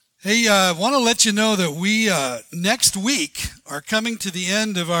Hey, I want to let you know that we next week are coming to the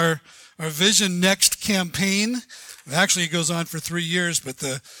end of our Vision Next campaign. Actually, it goes on for 3 years, but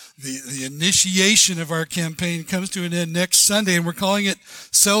the initiation of our campaign comes to an end next Sunday, and we're calling it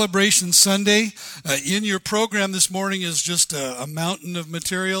Celebration Sunday. In your program this morning is just a mountain of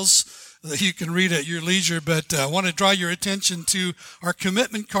materials that you can read at your leisure, but I want to draw your attention to our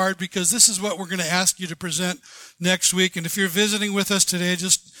commitment card because this is what we're going to ask you to present next week. And if you're visiting with us today,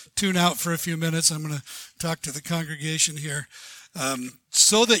 just tune out for a few minutes. I'm going to talk to the congregation here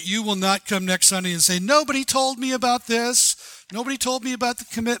so that you will not come next Sunday and say, nobody told me about this. Nobody told me about the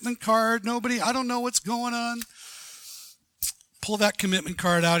commitment card. I don't know what's going on. Pull that commitment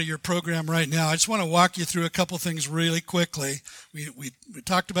card out of your program right now. I just want to walk you through a couple things really quickly. We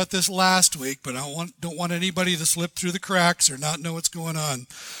talked about this last week, but I don't want anybody to slip through the cracks or not know what's going on.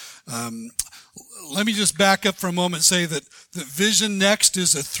 Let me just back up for a moment and say that Vision Next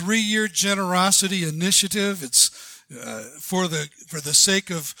is a 3-year generosity initiative. It's for the sake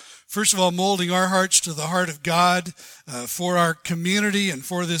of, first of all, molding our hearts to the heart of God, for our community and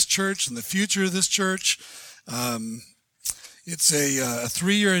for this church and the future of this church. It's a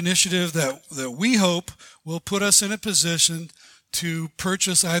 3-year initiative that we hope will put us in a position to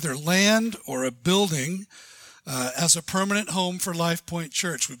purchase either land or a building as a permanent home for Life Point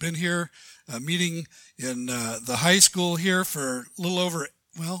Church. We've been here meeting in the high school here for over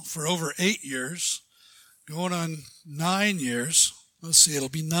 8 years, going on 9 years. Let's see, it'll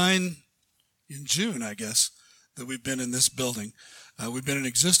be 9 in June, I guess, that we've been in this building. We've been in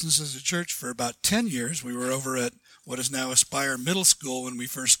existence as a church for about 10 years. We were over at what is now Aspire Middle School when we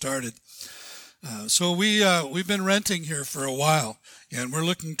first started. So we've been renting here for a while, and we're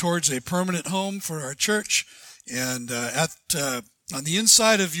looking towards a permanent home for our church. And on the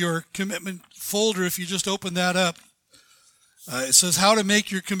inside of your commitment folder, if you just open that up, it says how to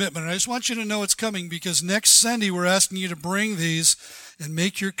make your commitment. And I just want you to know it's coming because next Sunday we're asking you to bring these and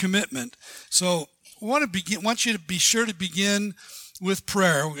make your commitment. So I want you to be sure to begin with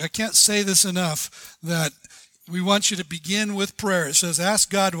prayer. I can't say this enough that we want you to begin with prayer. It says, ask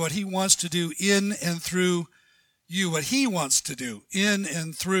God what He wants to do in and through you, what He wants to do in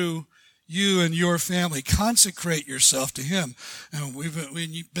and through you and your family. Consecrate yourself to Him. And we've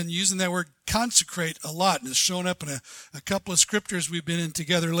been using that word consecrate a lot, and it's shown up in a couple of scriptures we've been in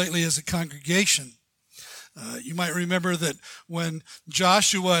together lately as a congregation. You might remember that when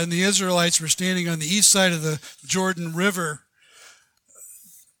Joshua and the Israelites were standing on the east side of the Jordan River,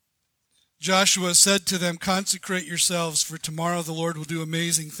 Joshua said to them, consecrate yourselves, for tomorrow the Lord will do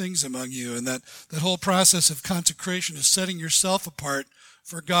amazing things among you. And that whole process of consecration is setting yourself apart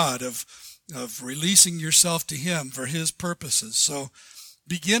for God, of releasing yourself to Him for His purposes. So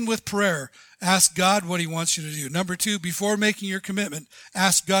begin with prayer. Ask God what He wants you to do. Number 2, before making your commitment,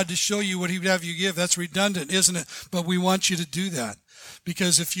 ask God to show you what He would have you give. That's redundant, isn't it? But we want you to do that.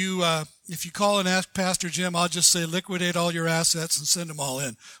 Because if you call and ask Pastor Jim, I'll just say liquidate all your assets and send them all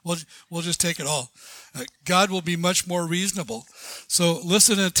in. We'll just take it all. God will be much more reasonable. So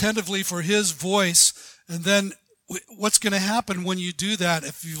listen attentively for His voice, and then what's going to happen when you do that,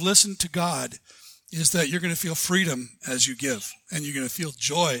 if you listen to God, is that you're going to feel freedom as you give, and you're going to feel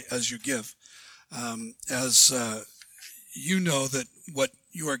joy as you give, as you know that what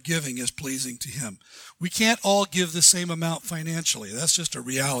you are giving is pleasing to Him. We can't all give the same amount financially. That's just a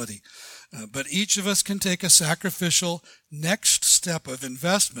reality. But each of us can take a sacrificial next step of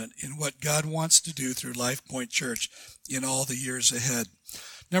investment in what God wants to do through Life Point Church in all the years ahead.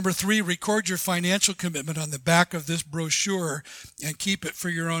 Number 3, record your financial commitment on the back of this brochure and keep it for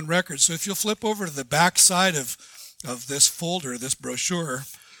your own record. So if you'll flip over to the back side of this folder, this brochure,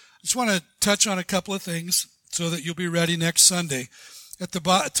 I just want to touch on a couple of things so that you'll be ready next Sunday. At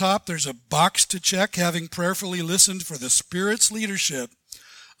the top, there's a box to check, having prayerfully listened for the Spirit's leadership.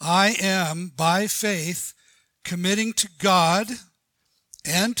 I am, by faith, committing to God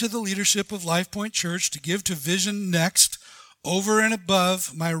and to the leadership of Life Point Church to give to Vision Next over and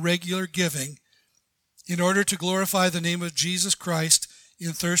above my regular giving in order to glorify the name of Jesus Christ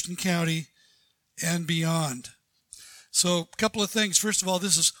in Thurston County and beyond. So a couple of things. First of all,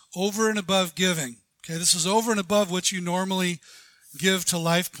 this is over and above giving. Okay, this is over and above what you normally give to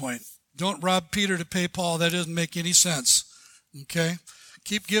Life Point. Don't rob Peter to pay Paul. That doesn't make any sense. Okay?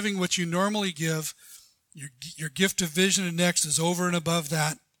 Keep giving what you normally give. Your gift of Vision and Next is over and above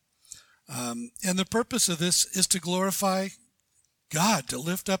that. And the purpose of this is to glorify God, to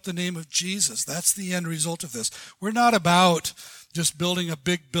lift up the name of Jesus. That's the end result of this. We're not about just building a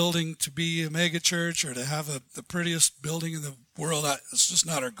big building to be a mega church or to have the prettiest building in the world. It's just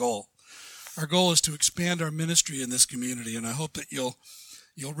not our goal. Our goal is to expand our ministry in this community, and I hope that you'll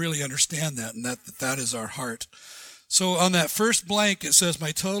you'll really understand that, and that is our heart. So on that first blank, it says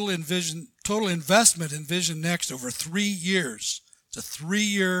my total investment in Vision Next over 3 years. It's a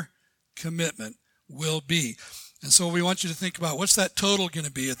 3-year commitment will be. And so we want you to think about what's that total going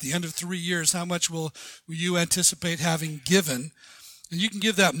to be at the end of 3 years? How much will you anticipate having given? And you can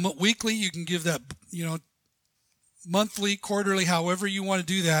give that weekly, you can give that, monthly, quarterly, however you want to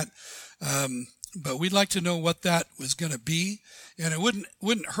do that. But we'd like to know what that was going to be. And it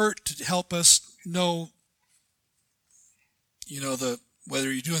wouldn't hurt to help us know,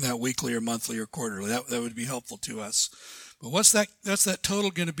 whether you're doing that weekly or monthly or quarterly. That would be helpful to us. But what's that total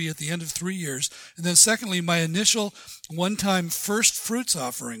going to be at the end of 3 years? And then secondly, my initial one-time first fruits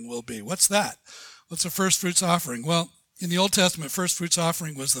offering will be. What's that? What's a first fruits offering? Well, in the Old Testament, first fruits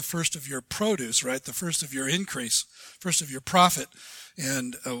offering was the first of your produce, right? The first of your increase, first of your profit.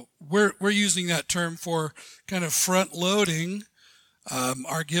 And we're using that term for kind of front-loading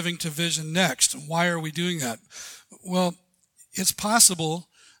our giving to Vision Next. Why are we doing that? Well, it's possible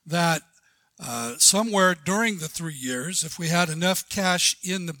that somewhere during the 3 years, if we had enough cash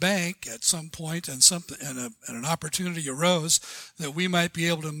in the bank at some point and an opportunity arose, that we might be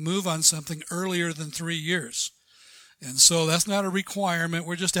able to move on something earlier than 3 years. And so that's not a requirement.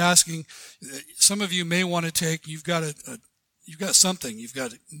 We're just asking. Some of you may want to take. You've got something. You've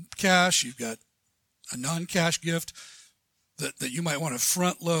got cash. You've got a non-cash gift that you might want to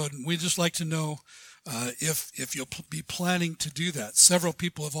front load. And we'd just like to know if you'll be planning to do that. Several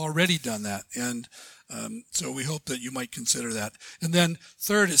people have already done that, and so we hope that you might consider that. And then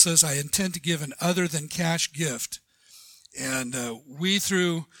third, it says, I intend to give an other than cash gift. And we,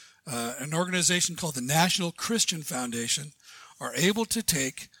 through an organization called the National Christian Foundation, are able to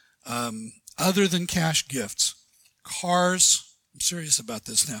take other than cash gifts. Cars. I'm serious about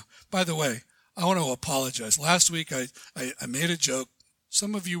this now. By the way, I want to apologize. Last week I made a joke.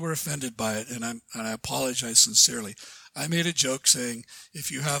 Some of you were offended by it, and I apologize sincerely. I made a joke saying,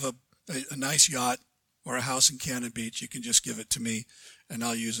 if you have a nice yacht or a house in Cannon Beach, you can just give it to me, and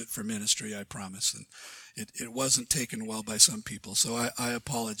I'll use it for ministry, I promise. And it wasn't taken well by some people, so I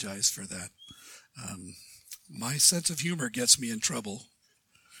apologize for that. My sense of humor gets me in trouble.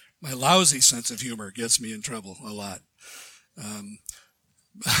 My lousy sense of humor gets me in trouble a lot.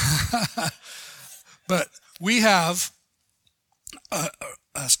 But we have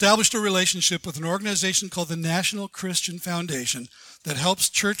established a relationship with an organization called the National Christian Foundation that helps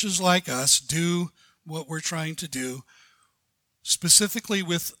churches like us do what we're trying to do, specifically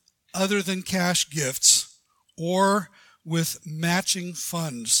with other than cash gifts or with matching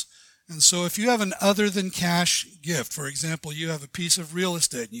funds. And so if you have an other than cash gift, for example, you have a piece of real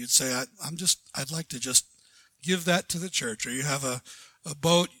estate and you'd say, I'd like to just give that to the church. Or you have a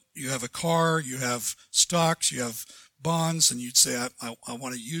boat, you have a car, you have stocks, you have bonds, and you'd say, I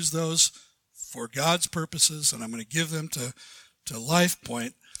want to use those for God's purposes, and I'm going to give them to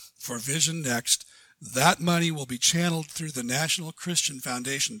LifePoint for Vision Next. That money will be channeled through the National Christian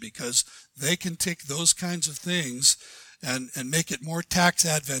Foundation, because they can take those kinds of things and make it more tax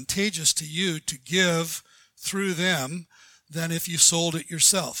advantageous to you to give through them than if you sold it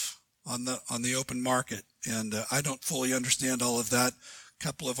yourself on the open market. And I don't fully understand all of that. A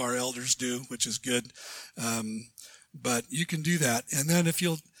couple of our elders do, which is good. But you can do that. And then if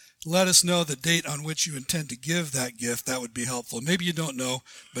you'll let us know the date on which you intend to give that gift, that would be helpful. Maybe you don't know,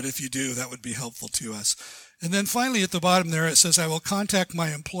 but if you do, that would be helpful to us. And then finally at the bottom there, it says, I will contact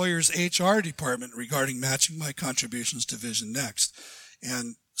my employer's HR department regarding matching my contributions to Vision Next.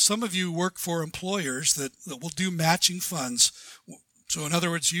 And some of you work for employers that will do matching funds. So in other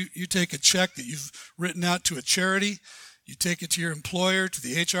words, you take a check that you've written out to a charity, you take it to your employer, to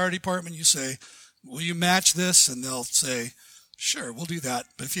the HR department, you say, will you match this? And they'll say, sure, we'll do that.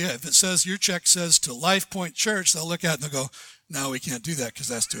 But if it says, your check says to LifePoint Church, they'll look at it and they'll go, no, we can't do that because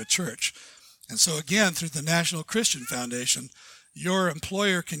that's to a church. And so again, through the National Christian Foundation, your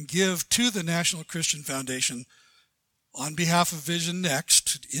employer can give to the National Christian Foundation on behalf of Vision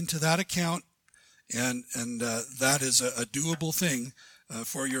Next into that account. And that is a doable thing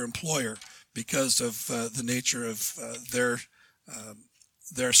for your employer because of the nature of their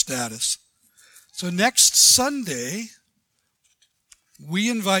status. So next Sunday, we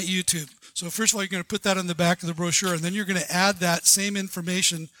invite you to, so first of all, you're going to put that on the back of the brochure, and then you're going to add that same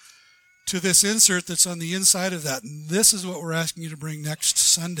information to this insert that's on the inside of that. And this is what we're asking you to bring next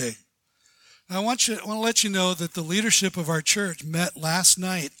Sunday. I want to let you know that the leadership of our church met last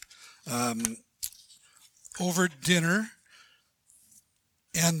night over dinner,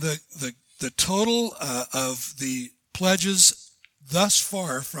 and the total of the pledges thus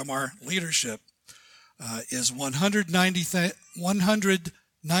far from our leadership is $190,000.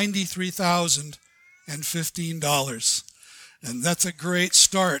 $93,015. And that's a great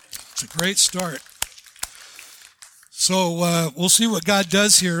start. It's a great start. So we'll see what God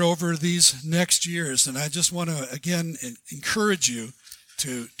does here over these next years. And I just want to, again, encourage you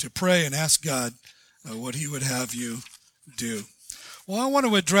to pray and ask God what he would have you do. Well, I want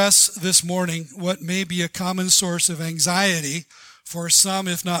to address this morning what may be a common source of anxiety for some,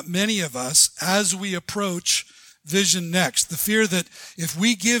 if not many of us, as we approach Vision Next. The fear that if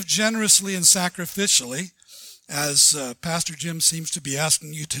we give generously and sacrificially, as Pastor Jim seems to be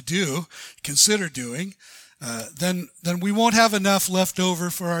asking you to do, consider doing, then we won't have enough left over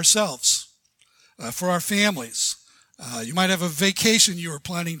for ourselves, for our families. You might have a vacation you were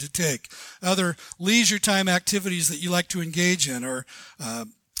planning to take, other leisure time activities that you like to engage in, or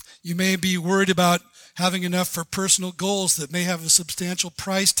you may be worried about having enough for personal goals that may have a substantial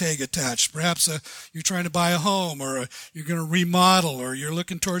price tag attached. Perhaps you're trying to buy a home, or you're going to remodel, or you're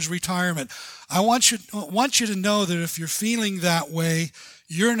looking towards retirement. I want you to know that if you're feeling that way,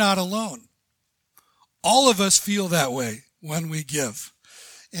 you're not alone. All of us feel that way when we give,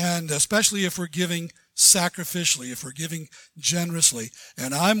 and especially if we're giving sacrificially, if we're giving generously.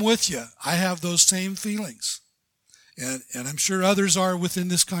 And I'm with you. I have those same feelings. And I'm sure others are within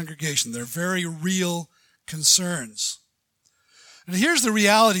this congregation. They're very real concerns. And here's the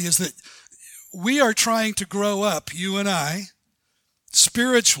reality is that we are trying to grow up, you and I,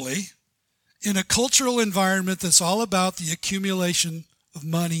 spiritually, in a cultural environment that's all about the accumulation of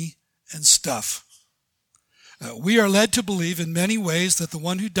money and stuff. We are led to believe in many ways that the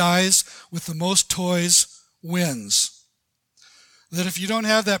one who dies with the most toys wins. That if you don't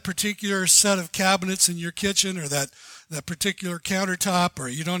have that particular set of cabinets in your kitchen, or that particular countertop, or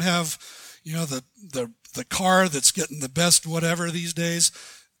you don't have, the car that's getting the best whatever these days,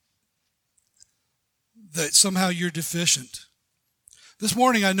 that somehow you're deficient. This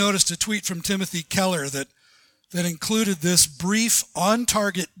morning I noticed a tweet from Timothy Keller that included this brief,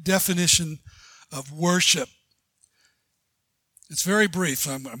 on-target definition of worship. It's very brief.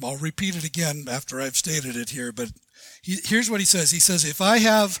 I'll repeat it again after I've stated it here, but here's what he says. He says, if I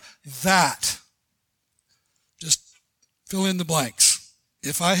have that, just fill in the blanks.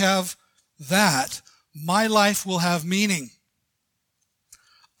 If I have that, my life will have meaning.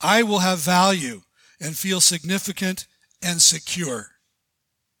 I will have value and feel significant and secure.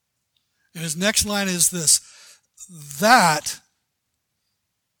 And his next line is this: that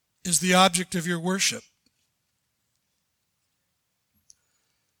is the object of your worship.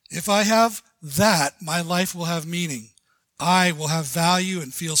 If I have that, my life will have meaning. I will have value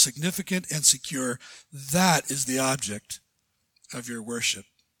and feel significant and secure. That is the object of your worship.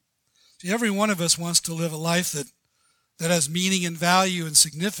 See, every one of us wants to live a life that has meaning and value and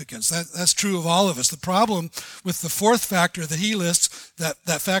significance. That's true of all of us. The problem with the fourth factor that he lists,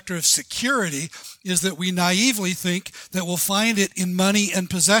 that factor of security, is that we naively think that we'll find it in money and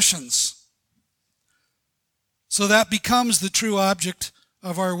possessions. So that becomes the true object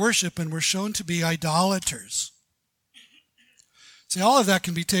of our worship, and we're shown to be idolaters. See, all of that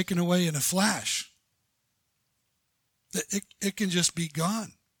can be taken away in a flash. It can just be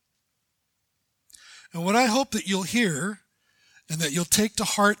gone. And what I hope that you'll hear and that you'll take to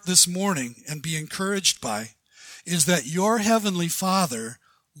heart this morning and be encouraged by is that your Heavenly Father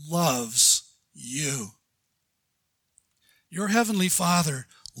loves you. Your Heavenly Father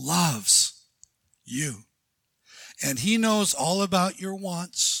loves you. And He knows all about your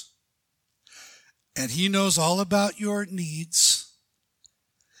wants. And He knows all about your needs.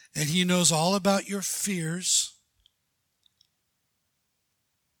 And He knows all about your fears.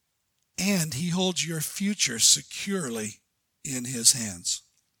 And He holds your future securely in His hands.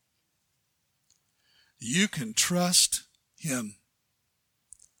 You can trust Him.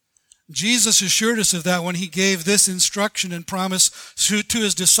 Jesus assured us of that when He gave this instruction and promise to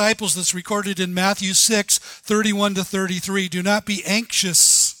His disciples that's recorded in Matthew 6:31-33. Do not be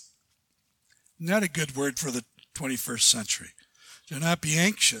anxious. Not a good word for the 21st century. Do not be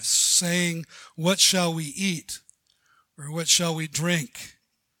anxious, saying, what shall we eat? Or what shall we drink?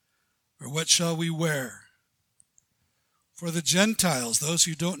 Or what shall we wear? For the Gentiles, those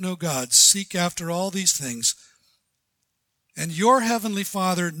who don't know God, seek after all these things. And your Heavenly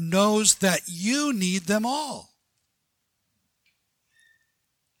Father knows that you need them all.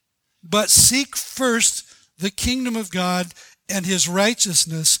 But seek first the kingdom of God and His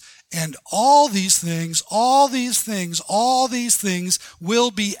righteousness, and all these things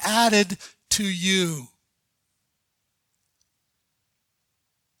will be added to you.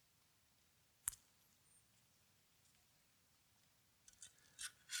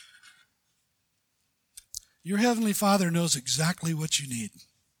 Your Heavenly Father knows exactly what you need.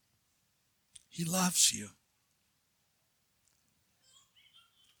 He loves you.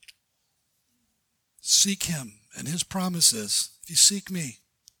 Seek him and his promises. If you seek me,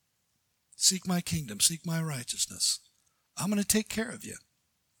 seek my kingdom, seek my righteousness, I'm going to take care of you.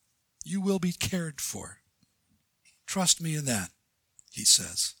 You will be cared for. Trust me in that, he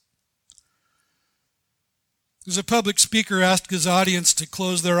says. There's a public speaker asked his audience to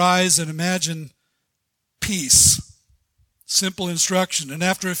close their eyes and imagine peace. Simple instruction. And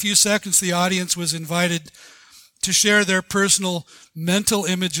after a few seconds, the audience was invited to share their personal mental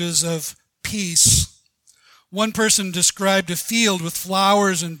images of peace. One person described a field with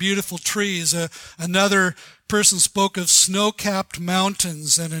flowers and beautiful trees. Another person spoke of snow-capped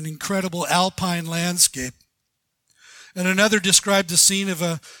mountains and an incredible alpine landscape. And another described the scene of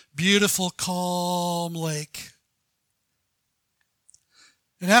a beautiful, calm lake.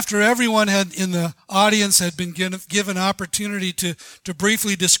 And after everyone in the audience had been given opportunity to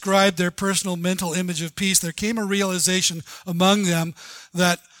briefly describe their personal mental image of peace, there came a realization among them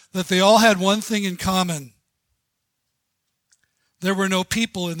that they all had one thing in common. There were no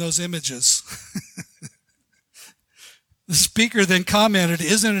people in those images. The speaker then commented,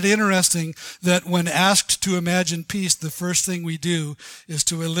 "Isn't it interesting that when asked to imagine peace, the first thing we do is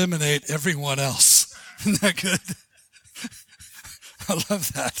to eliminate everyone else?" Isn't that good? I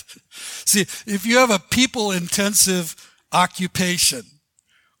love that. See, if you have a people-intensive occupation,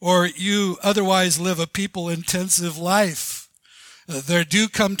 or you otherwise live a people-intensive life, there do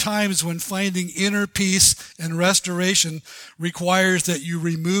come times when finding inner peace and restoration requires that you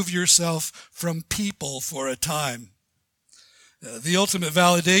remove yourself from people for a time. The ultimate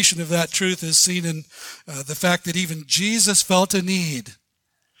validation of that truth is seen in the fact that even Jesus felt a need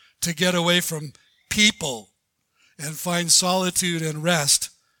to get away from people and find solitude and rest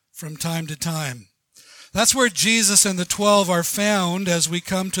from time to time. That's where Jesus and the 12 are found as we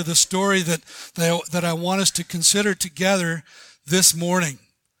come to the story that I want us to consider together this morning.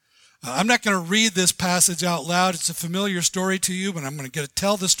 I'm not going to read this passage out loud. It's a familiar story to you, but I'm going to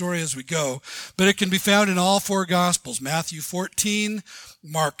tell the story as we go. But it can be found in all four Gospels, Matthew 14,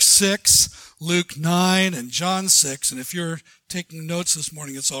 Mark 6, Luke 9, and John 6. And if you're taking notes this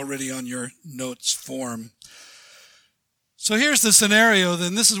morning, it's already on your notes form. So here's the scenario,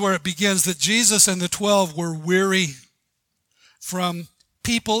 then this is where it begins, that Jesus and the 12 were weary from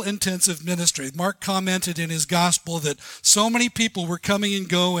people-intensive ministry. Mark commented in his gospel that so many people were coming and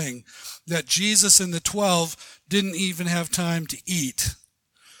going that Jesus and the 12 didn't even have time to eat.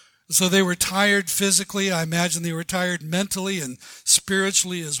 So they were tired physically. I imagine they were tired mentally and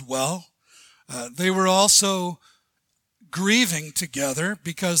spiritually as well. They were also grieving together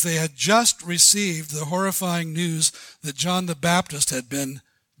because they had just received the horrifying news that John the Baptist had been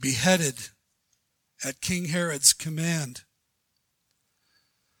beheaded at King Herod's command.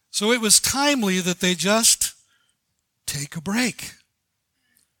 So it was timely that they just take a break,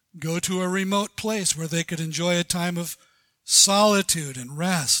 go to a remote place where they could enjoy a time of solitude and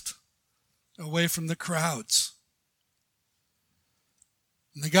rest away from the crowds.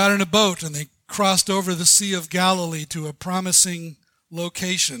 And they got in a boat and they crossed over the Sea of Galilee to a promising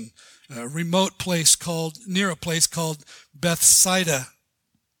location, a remote place near a place called Bethsaida.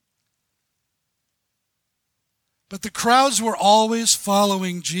 But the crowds were always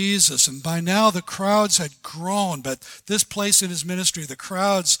following Jesus, and by now the crowds had grown. But this place in his ministry, the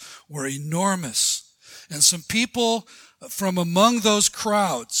crowds were enormous. And some people from among those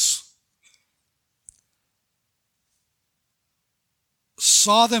crowds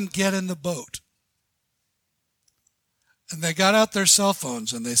saw them get in the boat. And they got out their cell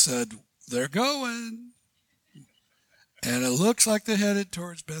phones and they said, "They're going." And it looks like they're headed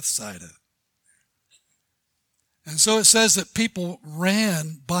towards Bethsaida. And so it says that people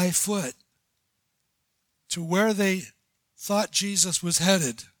ran by foot to where they thought Jesus was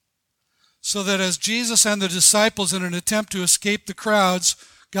headed, so that as Jesus and the disciples, in an attempt to escape the crowds,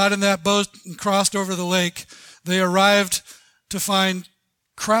 got in that boat and crossed over the lake, they arrived to find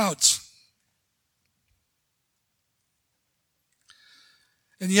crowds.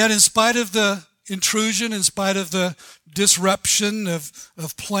 And yet, in spite of the intrusion, in spite of the disruption of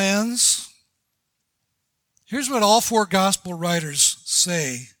plans, here's what all four gospel writers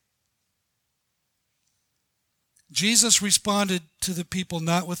say. Jesus responded to the people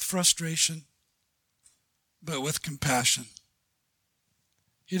not with frustration, but with compassion.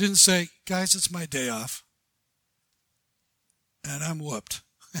 He didn't say, "Guys, it's my day off, and I'm whooped.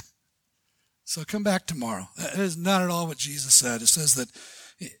 So come back tomorrow." That is not at all what Jesus said. It says that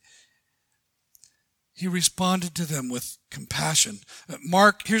He responded to them with compassion.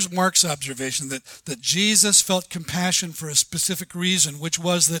 Here's Mark's observation that Jesus felt compassion for a specific reason, which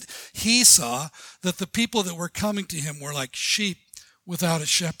was that he saw that the people that were coming to him were like sheep without a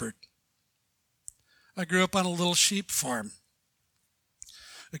shepherd. I grew up on a little sheep farm.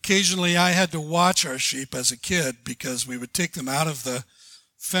 Occasionally I had to watch our sheep as a kid because we would take them out of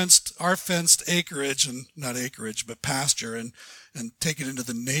our fenced acreage, and not acreage, but pasture, and take it into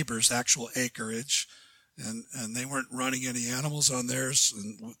the neighbor's actual acreage. And they weren't running any animals on theirs,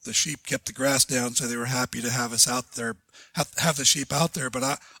 and the sheep kept the grass down, so they were happy to have us out there, have the sheep out there.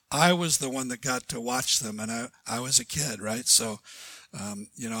 But I was the one that got to watch them, and I was a kid, right? So,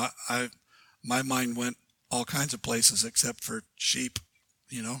 my mind went all kinds of places except for sheep,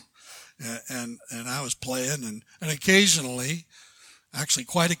 and I was playing, and occasionally, actually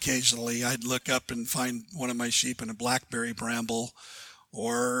quite occasionally, I'd look up and find one of my sheep in a blackberry bramble,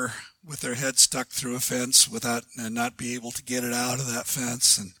 or with their head stuck through a fence and not be able to get it out of that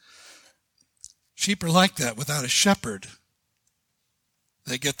fence. And sheep are like that without a shepherd.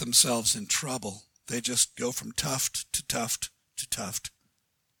 They get themselves in trouble. They just go from tuft to tuft to tuft.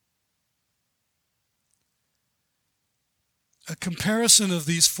 A comparison of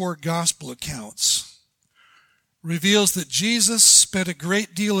these 4 gospel accounts reveals that Jesus spent a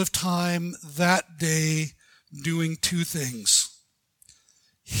great deal of time that day doing 2 things: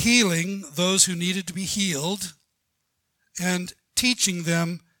 healing those who needed to be healed, and teaching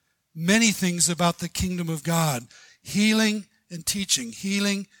them many things about the kingdom of God. Healing and teaching,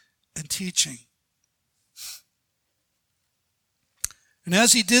 healing and teaching. And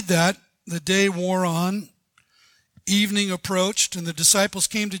as he did that, the day wore on, evening approached, and the disciples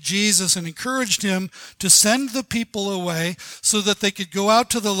came to Jesus and encouraged him to send the people away so that they could go out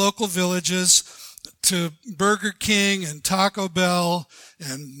to the local villages, to Burger King and Taco Bell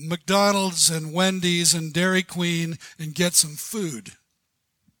and McDonald's and Wendy's and Dairy Queen and get some food.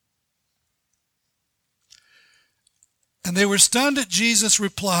 And they were stunned at Jesus'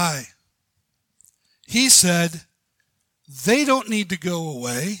 reply. He said, "They don't need to go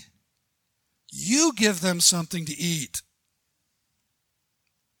away. You give them something to eat."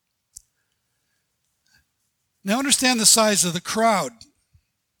 Now understand the size of the crowd.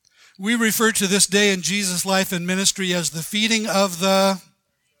 We refer to this day in Jesus' life and ministry as the feeding of the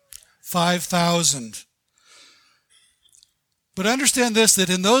 5,000. But understand this, that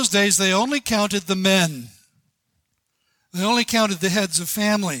in those days they only counted the men. They only counted the heads of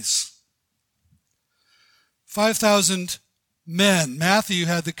families. 5,000 men. Matthew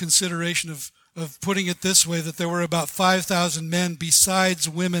had the consideration of putting it this way, that there were about 5,000 men besides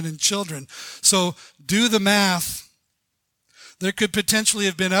women and children. So do the math. There could potentially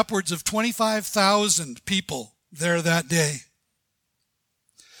have been upwards of 25,000 people there that day.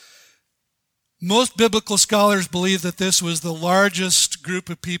 Most biblical scholars believe that this was the largest group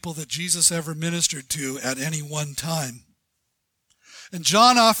of people that Jesus ever ministered to at any one time. And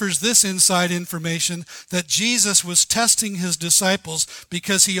John offers this inside information that Jesus was testing his disciples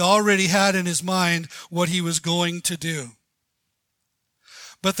because he already had in his mind what he was going to do.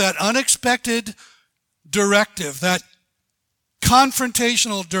 But that unexpected directive, that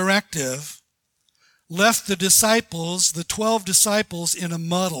confrontational directive, left the disciples, the 12 disciples, in a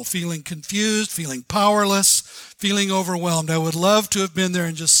muddle, feeling confused, feeling powerless, feeling overwhelmed. I would love to have been there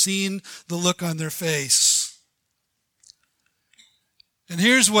and just seen the look on their face. And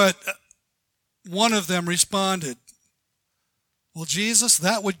here's what one of them responded. "Well, Jesus,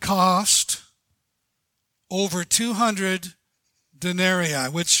 that would cost over 200 denarii,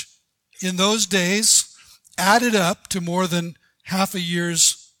 which in those days added up to more than half a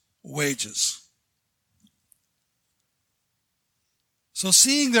year's wages." So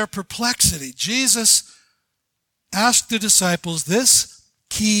seeing their perplexity, Jesus asked the disciples this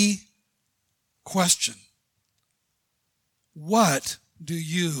key question: "What do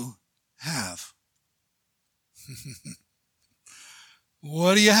you have?"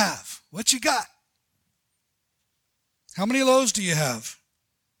 What do you have? What you got? How many loaves do you have?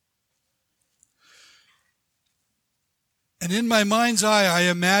 And in my mind's eye, I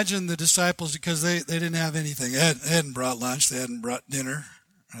imagine the disciples, because they didn't have anything. They hadn't brought lunch. They hadn't brought dinner.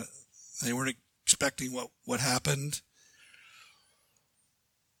 They weren't expecting what happened.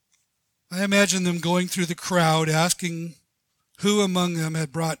 I imagine them going through the crowd, asking who among them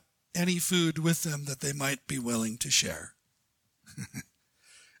had brought any food with them that they might be willing to share.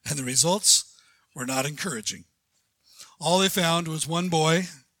 And the results were not encouraging. All they found was one boy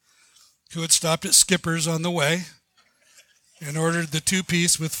who had stopped at Skipper's on the way and ordered the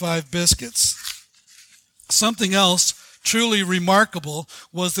 2-piece with 5 biscuits. Something else truly remarkable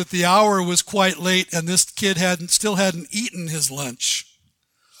was that the hour was quite late and this kid still hadn't eaten his lunch.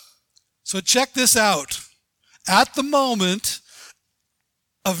 So check this out. At the moment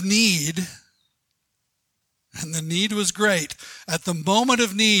of need, and the need was great, at the moment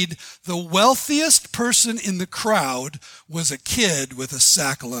of need, the wealthiest person in the crowd was a kid with a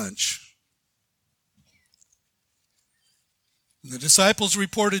sack lunch. The disciples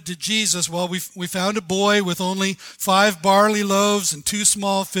reported to Jesus, well, we found a boy with only 5 barley loaves and 2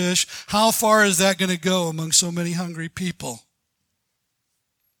 small fish. How far is that going to go among so many hungry people?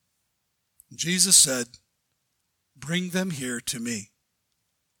 Jesus said, bring them here to me.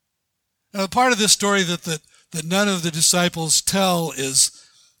 Now, the part of this story that none of the disciples tell is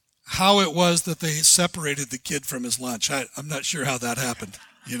how it was that they separated the kid from his lunch. I'm not sure how that happened,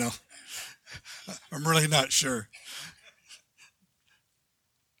 I'm really not sure.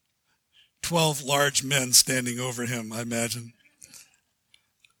 12 large men standing over him, I imagine.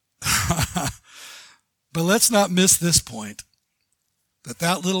 But let's not miss this point,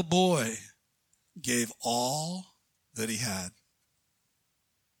 that little boy gave all that he had.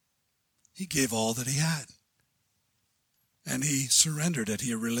 He gave all that he had. And he surrendered it.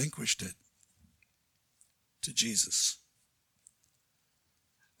 He relinquished it to Jesus.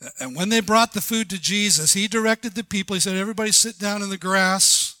 And when they brought the food to Jesus, he directed the people. He said, everybody sit down in the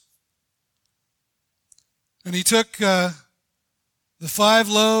grass. And he took the 5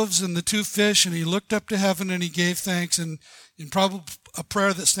 loaves and the 2 fish, and he looked up to heaven and he gave thanks. And in probably a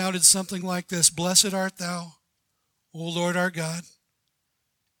prayer that sounded something like this, blessed art thou, O Lord our God,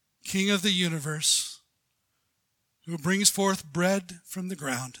 King of the universe, who brings forth bread from the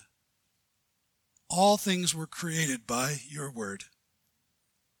ground. All things were created by your word.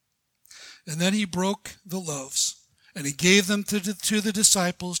 And then he broke the loaves, and he gave them to the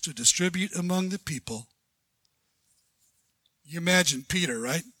disciples to distribute among the people. You imagine Peter,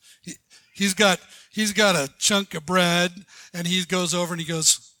 right? He's got a chunk of bread, and he goes over and he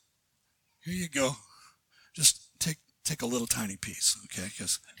goes, here you go. Just take a little tiny piece, okay?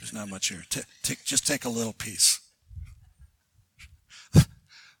 Because there's not much here. Just take a little piece.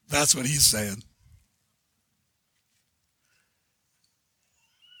 That's what he's saying.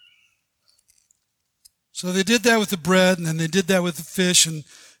 So they did that with the bread, and then they did that with the fish, and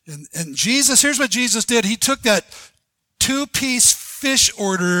Jesus, here's what Jesus did. He took that 2-piece fish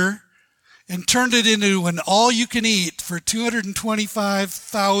order and turned it into an all-you-can-eat for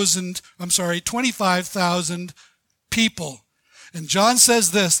 25,000 people. And John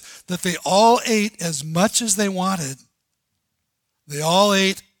says this, that they all ate as much as they wanted. They all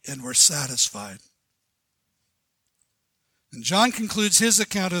ate and were satisfied. And John concludes his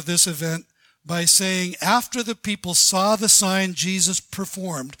account of this event by saying, after the people saw the sign Jesus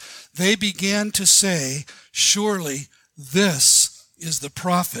performed, they began to say, surely this is the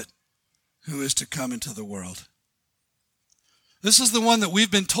prophet who is to come into the world. This is the one that we've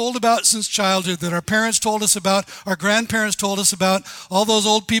been told about since childhood, that our parents told us about, our grandparents told us about, all those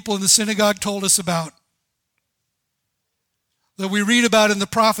old people in the synagogue told us about, that we read about in the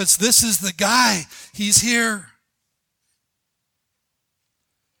prophets. This is the guy. He's here.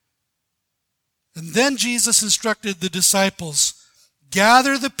 And then Jesus instructed the disciples,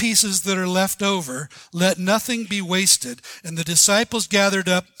 gather the pieces that are left over, let nothing be wasted. And the disciples gathered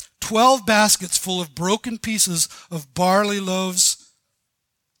up 12 baskets full of broken pieces of barley loaves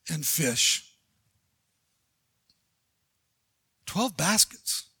and fish. 12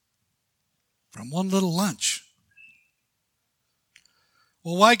 baskets from one little lunch.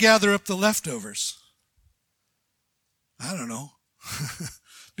 Well, why gather up the leftovers? I don't know.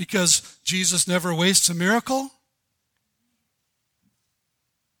 Because Jesus never wastes a miracle?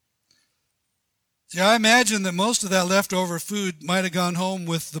 See, I imagine that most of that leftover food might have gone home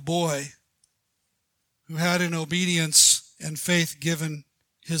with the boy who had in obedience and faith given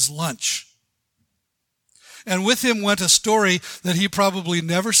his lunch. And with him went a story that he probably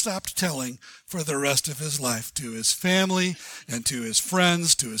never stopped telling for the rest of his life, to his family and to his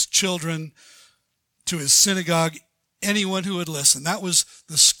friends, to his children, to his synagogue, anyone who would listen. That was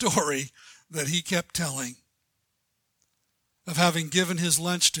the story that he kept telling of having given his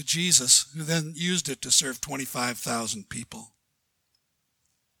lunch to Jesus, who then used it to serve 25,000 people.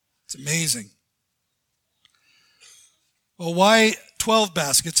 It's amazing. Well, why 12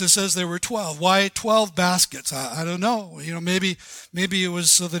 baskets? It says there were 12. Why 12 baskets? I don't know. Maybe it was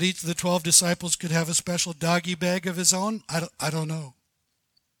so that each of the 12 disciples could have a special doggy bag of his own. I don't know.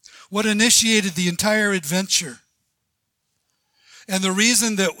 What initiated the entire adventure? And the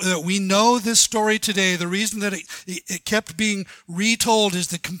reason that we know this story today, the reason that it kept being retold, is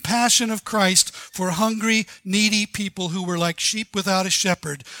the compassion of Christ for hungry, needy people who were like sheep without a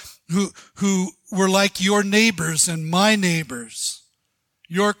shepherd, who were like your neighbors and my neighbors,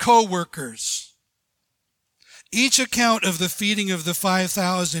 your co-workers. Each account of the feeding of the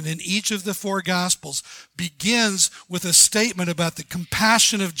 5,000 in each of the four Gospels begins with a statement about the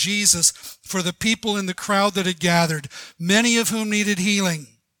compassion of Jesus for the people in the crowd that had gathered, many of whom needed healing.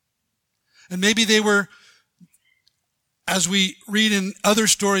 And maybe they were, as we read in other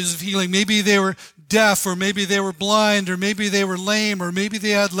stories of healing, maybe they were deaf, or maybe they were blind, or maybe they were lame, or maybe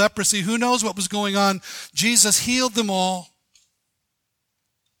they had leprosy. Who knows what was going on? Jesus healed them all.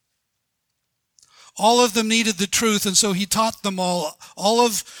 All of them needed the truth, and so he taught them all. All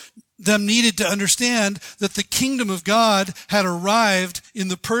of them needed to understand that the kingdom of God had arrived in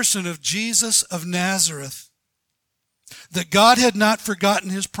the person of Jesus of Nazareth. That God had not forgotten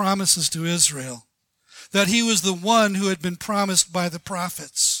his promises to Israel. That he was the one who had been promised by the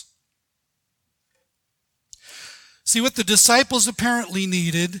prophets. See, what the disciples apparently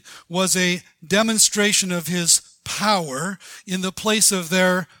needed was a demonstration of his power in the place of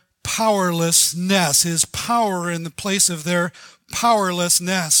their powerlessness, his power in the place of their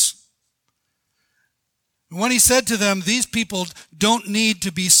powerlessness. When he said to them, these people don't need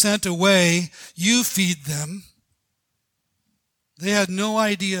to be sent away, you feed them, they had no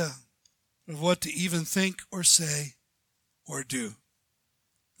idea of what to even think or say or do.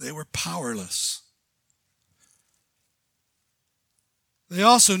 They were powerless. They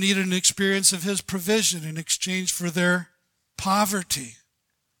also needed an experience of his provision in exchange for their poverty.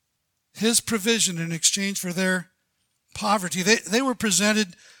 His provision in exchange for their poverty. They were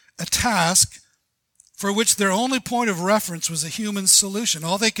presented a task for which their only point of reference was a human solution.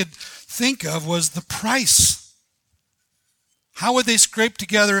 All they could think of was the price. How would they scrape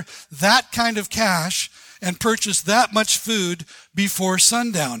together that kind of cash and purchase that much food before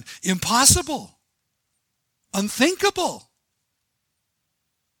sundown? Impossible. Unthinkable.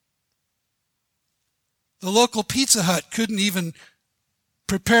 The local Pizza Hut couldn't even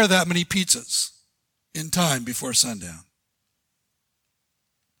prepare that many pizzas in time before sundown.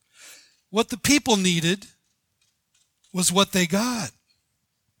 What the people needed was what they got.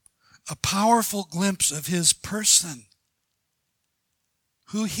 A powerful glimpse of his person.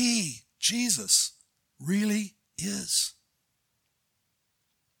 Who he, Jesus, really is.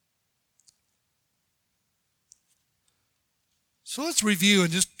 So let's review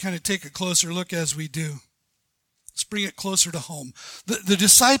and just kind of take a closer look as we do. Let's bring it closer to home. The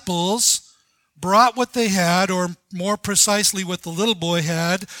disciples brought what they had, or more precisely what the little boy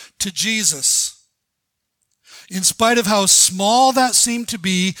had, to Jesus. In spite of how small that seemed to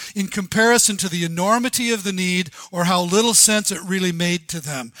be in comparison to the enormity of the need, or how little sense it really made to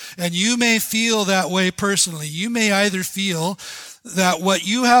them. And you may feel that way personally. You may either feel that what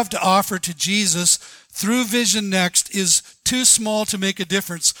you have to offer to Jesus through Vision Next is too small to make a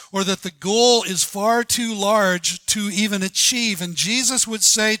difference, or that the goal is far too large to even achieve. And Jesus would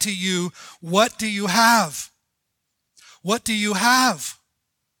say to you, what do you have? What do you have?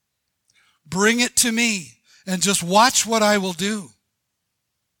 Bring it to me and just watch what I will do.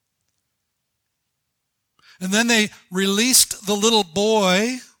 And then they released the little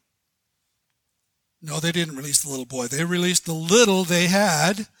boy. No, they didn't release the little boy. They released the little they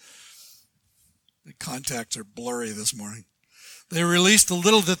had. The contacts are blurry this morning. They released the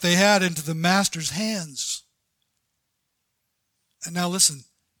little that they had into the master's hands. And now listen,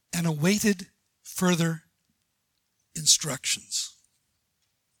 and awaited further instructions.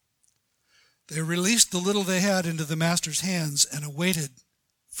 They released the little they had into the master's hands and awaited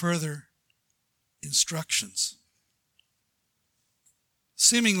further instructions.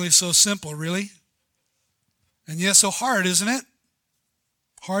 Seemingly so simple, really. And yet so hard, isn't it?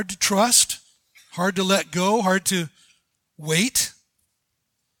 Hard to trust, hard to let go, hard to wait.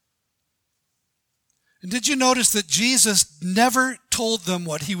 And did you notice that Jesus never told them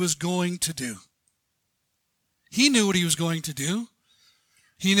what he was going to do? He knew what he was going to do.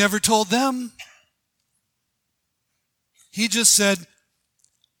 He never told them. He just said,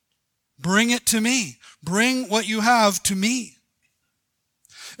 bring it to me. Bring what you have to me.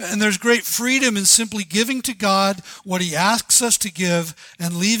 And there's great freedom in simply giving to God what he asks us to give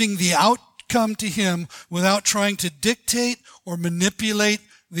and leaving the outcome to him without trying to dictate or manipulate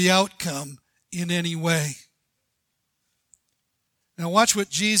the outcome in any way. Now watch what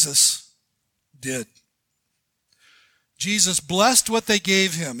Jesus did. Jesus blessed what they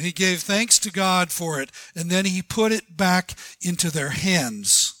gave him. He gave thanks to God for it, and then he put it back into their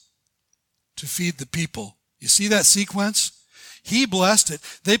hands to feed the people. You see that sequence? He blessed it.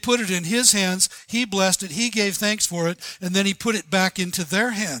 They put it in his hands. He blessed it. He gave thanks for it. And then he put it back into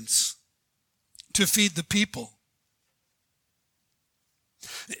their hands to feed the people.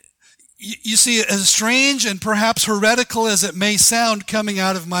 You see, as strange and perhaps heretical as it may sound coming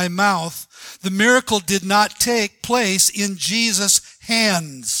out of my mouth, the miracle did not take place in Jesus'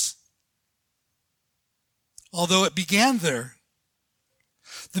 hands, although it began there.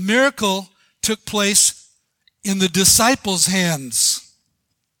 The miracle took place in the disciples' hands.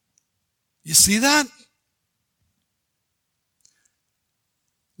 You see that?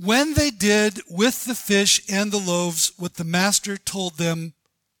 When they did with the fish and the loaves what the Master told them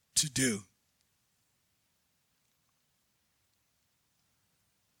to do.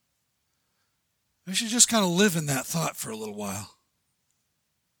 We should just kind of live in that thought for a little while.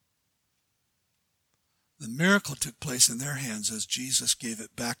 The miracle took place in their hands as Jesus gave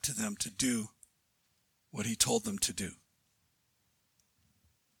it back to them to do what he told them to do.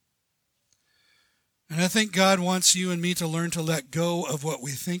 And I think God wants you and me to learn to let go of what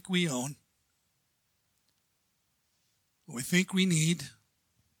we think we own, what we think we need,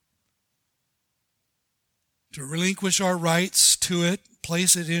 to relinquish our rights to it,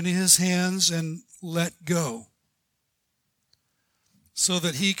 place it in his hands, and let go, so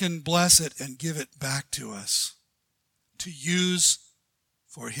that he can bless it and give it back to us to use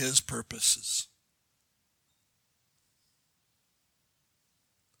for his purposes.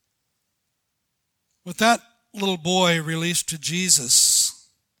 What that little boy released to Jesus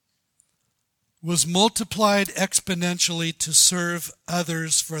was multiplied exponentially to serve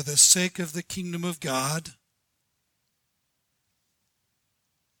others for the sake of the kingdom of God.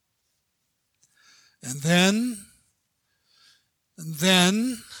 And then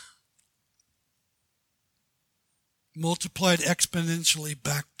multiplied exponentially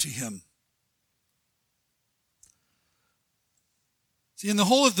back to him. See, in the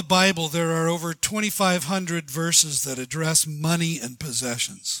whole of the Bible, there are over 2,500 verses that address money and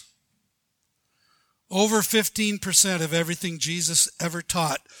possessions. Over 15% of everything Jesus ever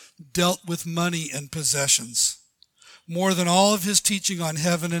taught dealt with money and possessions, more than all of his teaching on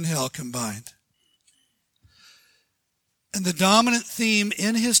heaven and hell combined. And the dominant theme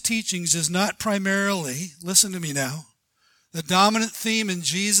in his teachings is not primarily, listen to me now, the dominant theme in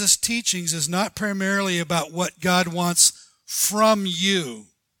Jesus' teachings is not primarily about what God wants from you,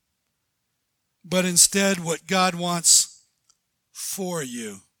 but instead what God wants for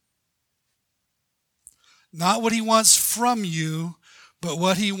you. Not what he wants from you, but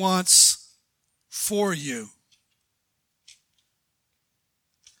what he wants for you.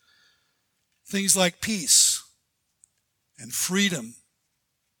 Things like peace and freedom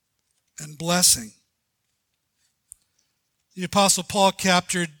and blessing. The Apostle Paul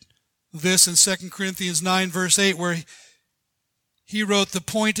captured this in 2 Corinthians 9, verse 8, where he wrote, "The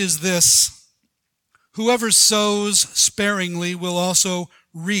point is this, whoever sows sparingly will also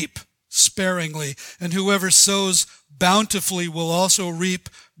reap sparingly, and whoever sows bountifully will also reap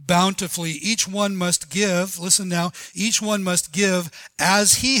bountifully. Each one must give," listen now, "each one must give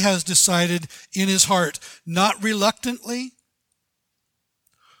as he has decided in his heart, not reluctantly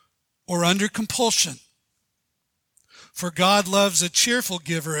or under compulsion. For God loves a cheerful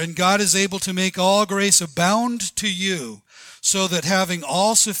giver, and God is able to make all grace abound to you, so that having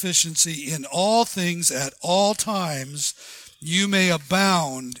all sufficiency in all things at all times, you may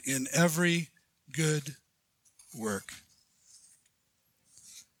abound in every good work."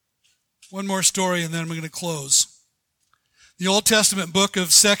 One more story and then I'm going to close. The Old Testament book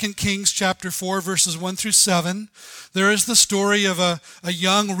of 2 Kings chapter 4 verses 1 through 7. There is the story of a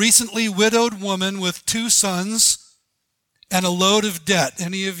young, recently widowed woman with 2 sons and a load of debt.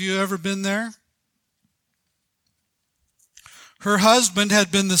 Any of you ever been there? Her husband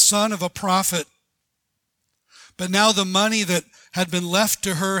had been the son of a prophet, but now the money that had been left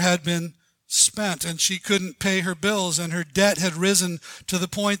to her had been spent, and she couldn't pay her bills, and her debt had risen to the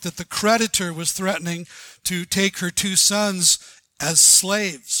point that the creditor was threatening to take her 2 sons as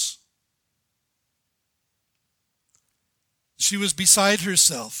slaves. She was beside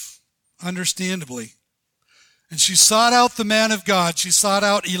herself, understandably. And she sought out the man of God. She sought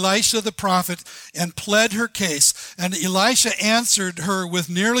out Elisha the prophet and pled her case. And Elisha answered her with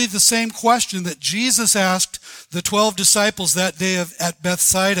nearly the same question that Jesus asked the 12 disciples that day at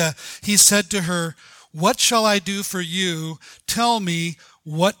Bethsaida. He said to her, "What shall I do for you? Tell me,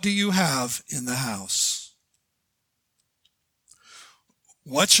 what do you have in the house?"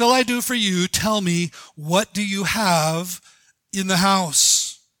 What shall I do for you? Tell me, what do you have in the house?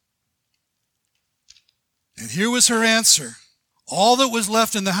 And here was her answer. All that was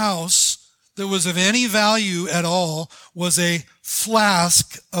left in the house, that was of any value at all was a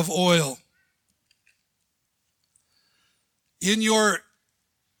flask of oil. In your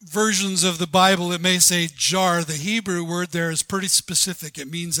versions of the Bible, it may say jar. The Hebrew word there is pretty specific. It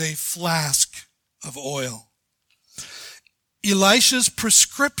means a flask of oil. Elisha's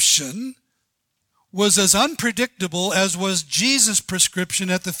prescription was as unpredictable as was Jesus' prescription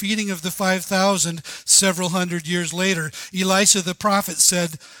at the feeding of the 5,000 several hundred years later. Elisha the prophet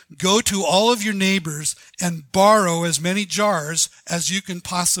said, "Go to all of your neighbors and borrow as many jars as you can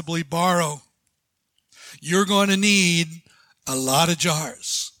possibly borrow. You're going to need a lot of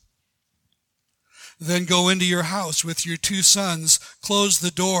jars. Then go into your house with your 2 sons, close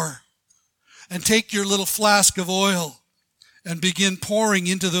the door, and take your little flask of oil and begin pouring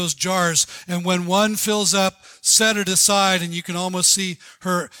into those jars. And when one fills up, set it aside." And you can almost see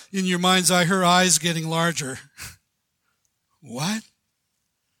her, in your mind's eye, her eyes getting larger. What?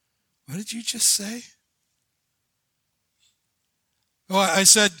 What did you just say? Oh, I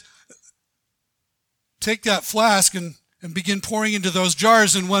said, take that flask and begin pouring into those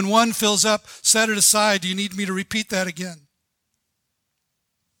jars. And when one fills up, set it aside. Do you need me to repeat that again?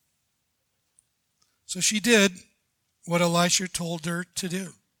 So she did what Elisha told her to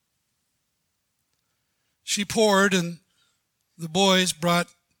do. She poured, and the boys brought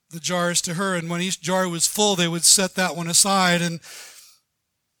the jars to her, and when each jar was full, they would set that one aside, and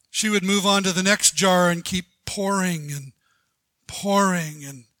she would move on to the next jar and keep pouring and pouring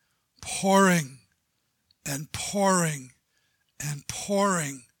and pouring and pouring and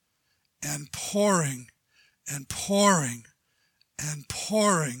pouring and pouring and pouring and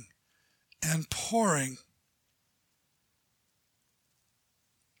pouring and pouring.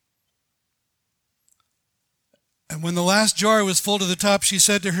 And when the last jar was full to the top, she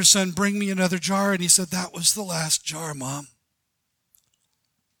said to her son, "Bring me another jar." And he said, "That was the last jar, Mom.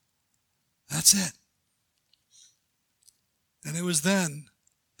 That's it." And it was then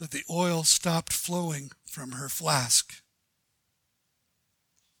that the oil stopped flowing from her flask.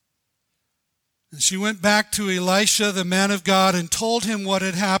 And she went back to Elisha, the man of God, and told him what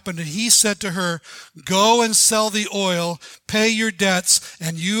had happened. And he said to her, "Go and sell the oil, pay your debts,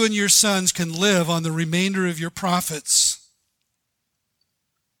 and you and your sons can live on the remainder of your profits."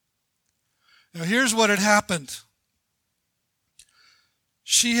 Now here's what had happened.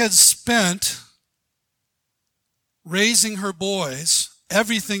 She had spent raising her boys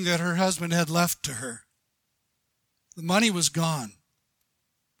everything that her husband had left to her. The money was gone.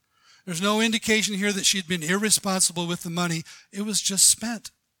 There's no indication here that she'd been irresponsible with the money. It was just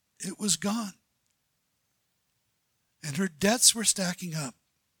spent. It was gone. And her debts were stacking up.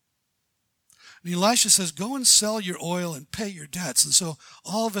 And Elisha says, "Go and sell your oil and pay your debts." And so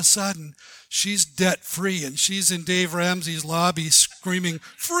all of a sudden, she's debt-free, and she's in Dave Ramsey's lobby screaming,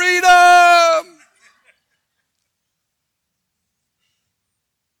 "Freedom!"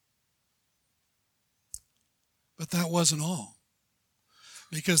 But that wasn't all.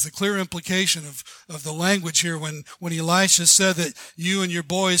 Because the clear implication of the language here, when Elisha said that you and your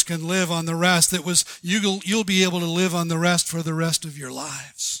boys can live on the rest, it was you'll be able to live on the rest for the rest of your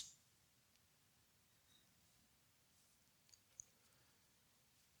lives.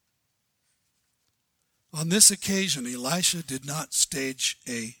 On this occasion, Elisha did not stage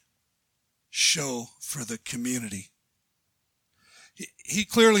a show for the community. He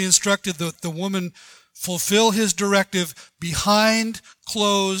clearly instructed the woman fulfill his directive behind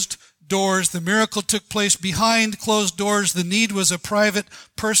closed doors. The miracle took place behind closed doors. The need was a private,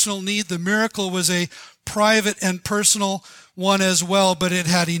 personal need. The miracle was a private and personal one as well, but it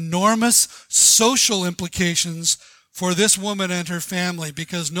had enormous social implications for this woman and her family,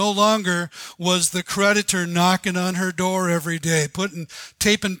 because no longer was the creditor knocking on her door every day,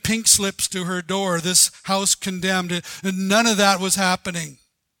 taping pink slips to her door, "This house condemned." And none of that was happening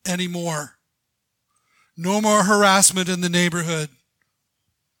anymore. No more harassment in the neighborhood.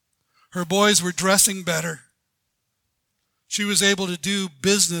 Her boys were dressing better. She was able to do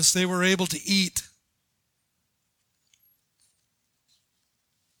business. They were able to eat.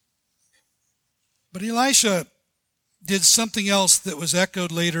 But Elisha did something else that was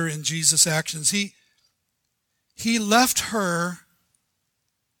echoed later in Jesus' actions. He left her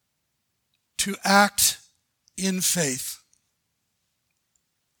to act in faith.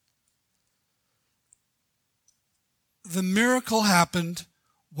 The miracle happened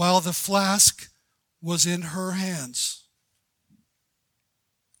while the flask was in her hands.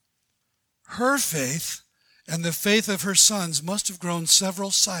 Her faith and the faith of her sons must have grown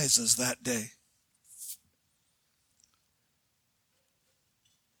several sizes that day.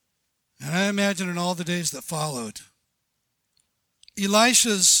 And I imagine in all the days that followed,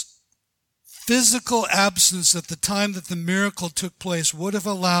 Elisha's physical absence at the time that the miracle took place would have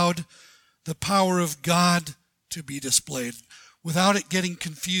allowed the power of God to be displayed without it getting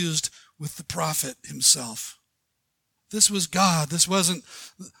confused with the prophet himself. This was God. This wasn't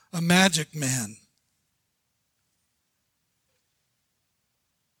a magic man.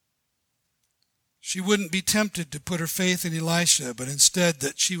 She wouldn't be tempted to put her faith in Elisha, but instead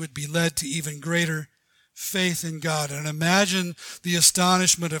that she would be led to even greater faith in God. And imagine the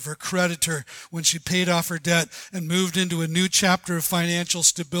astonishment of her creditor when she paid off her debt and moved into a new chapter of financial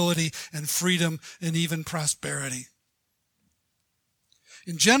stability and freedom and even prosperity.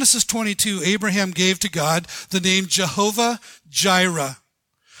 In Genesis 22, Abraham gave to God the name Jehovah Jireh,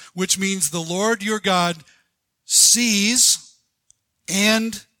 which means the Lord your God sees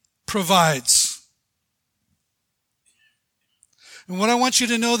and provides. And what I want you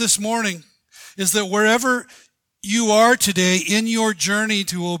to know this morning is that wherever you are today in your journey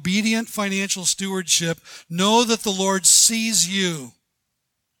to obedient financial stewardship, know that the Lord sees you.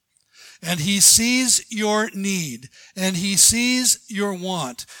 And He sees your need, and He sees your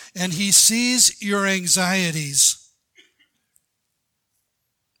want, and He sees your anxieties.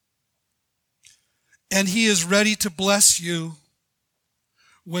 And He is ready to bless you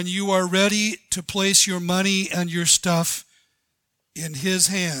when you are ready to place your money and your stuff in His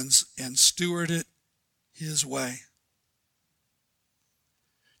hands and steward it His way.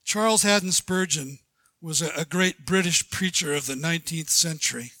 Charles Haddon Spurgeon was a great British preacher of the 19th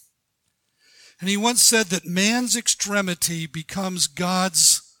century. And he once said that man's extremity becomes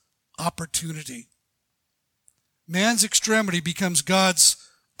God's opportunity. Man's extremity becomes God's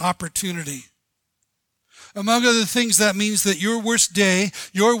opportunity. Among other things, that means that your worst day,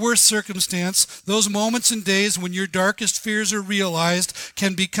 your worst circumstance, those moments and days when your darkest fears are realized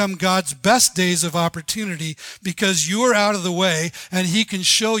can become God's best days of opportunity because you are out of the way and He can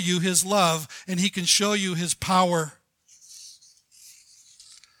show you His love and He can show you His power.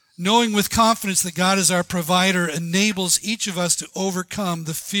 Knowing with confidence that God is our provider enables each of us to overcome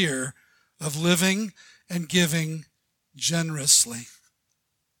the fear of living and giving generously.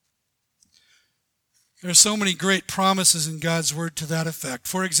 There are so many great promises in God's word to that effect.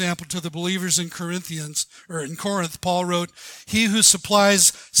 For example, to the believers in Corinth, Paul wrote, "He who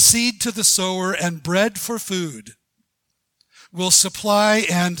supplies seed to the sower and bread for food will supply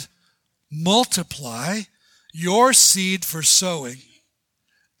and multiply your seed for sowing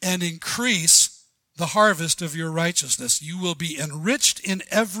and increase the harvest of your righteousness. You will be enriched in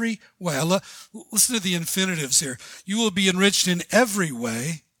every way." Listen to the infinitives here. You will be enriched in every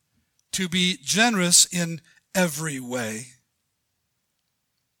way, to be generous in every way,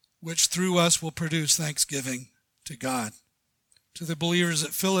 which through us will produce thanksgiving to God. To the believers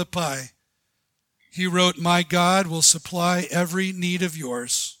at Philippi, he wrote, "My God will supply every need of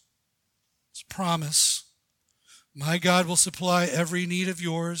yours." It's a promise. My God will supply every need of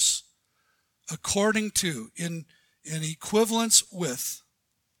yours according to, in equivalence with,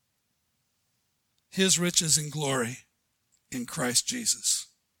 His riches in glory in Christ Jesus.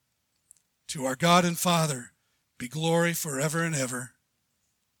 To our God and Father be glory forever and ever.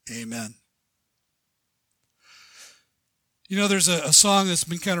 Amen. You know, there's a song that's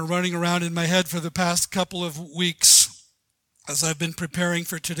been kind of running around in my head for the past couple of weeks as I've been preparing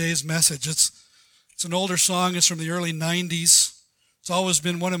for today's message. It's an older song. It's from the early 90s. It's always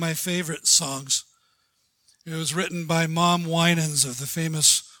been one of my favorite songs. It was written by Mom Winans of the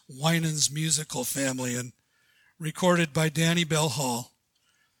famous Winans musical family and recorded by Danny Bell Hall.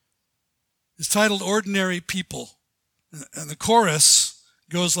 It's titled "Ordinary People." And the chorus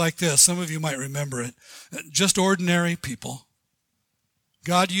goes like this. Some of you might remember it. Just ordinary people.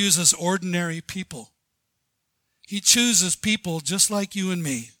 God uses ordinary people. He chooses people just like you and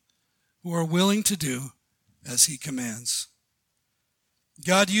me who are willing to do as He commands.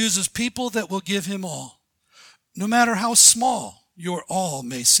 God uses people that will give Him all, no matter how small your all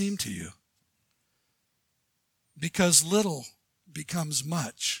may seem to you, because little becomes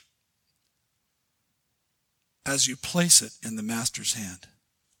much as you place it in the Master's hand.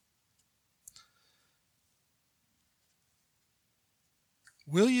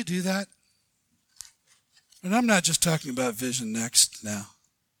 Will you do that? And I'm not just talking about Vision Next now.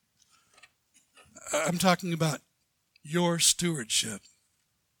 I'm talking about your stewardship.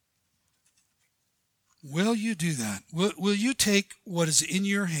 Will you do that? Will you take what is in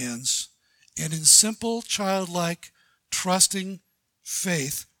your hands and in simple, childlike, trusting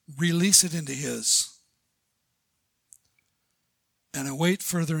faith, release it into His and await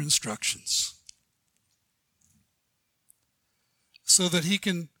further instructions so that He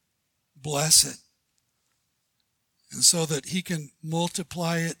can bless it and so that He can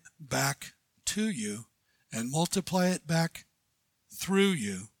multiply it back to you and multiply it back through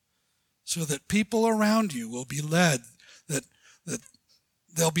you, so that people around you will be led, that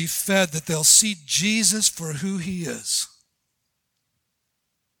they'll be fed, that they'll see Jesus for who he is,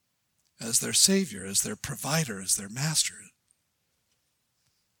 as their Savior, as their provider, as their master,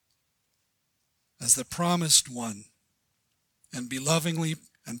 as the promised one, and be lovingly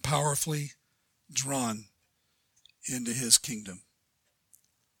and powerfully drawn into his kingdom.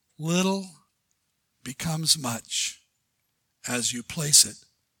 Little becomes much as you place it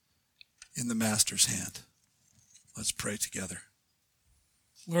in the Master's hand. Let's pray together.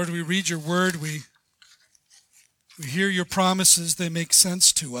 Lord, we read your word, we hear your promises, they make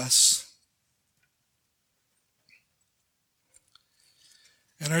sense to us.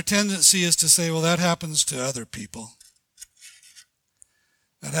 And our tendency is to say, well, that happens to other people.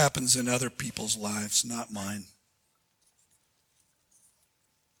 That happens in other people's lives, not mine.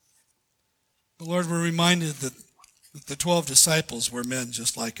 But Lord, we're reminded that the 12 disciples were men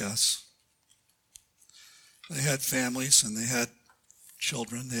just like us. They had families and they had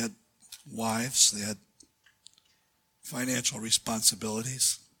children, they had wives, they had financial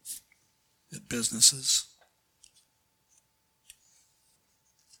responsibilities, they had businesses.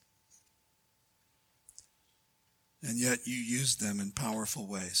 And yet you used them in powerful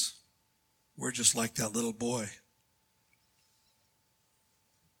ways. We're just like that little boy,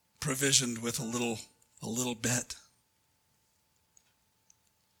 provisioned with a little bit.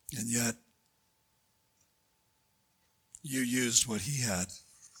 And yet you used what he had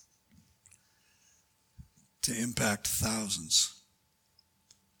to impact thousands.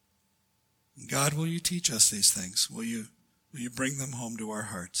 God, will you teach us these things? Will you bring them home to our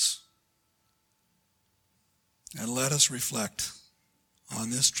hearts? And let us reflect on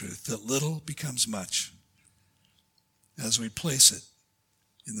this truth, that little becomes much as we place it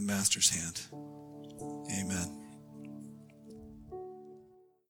in the Master's hand. Amen.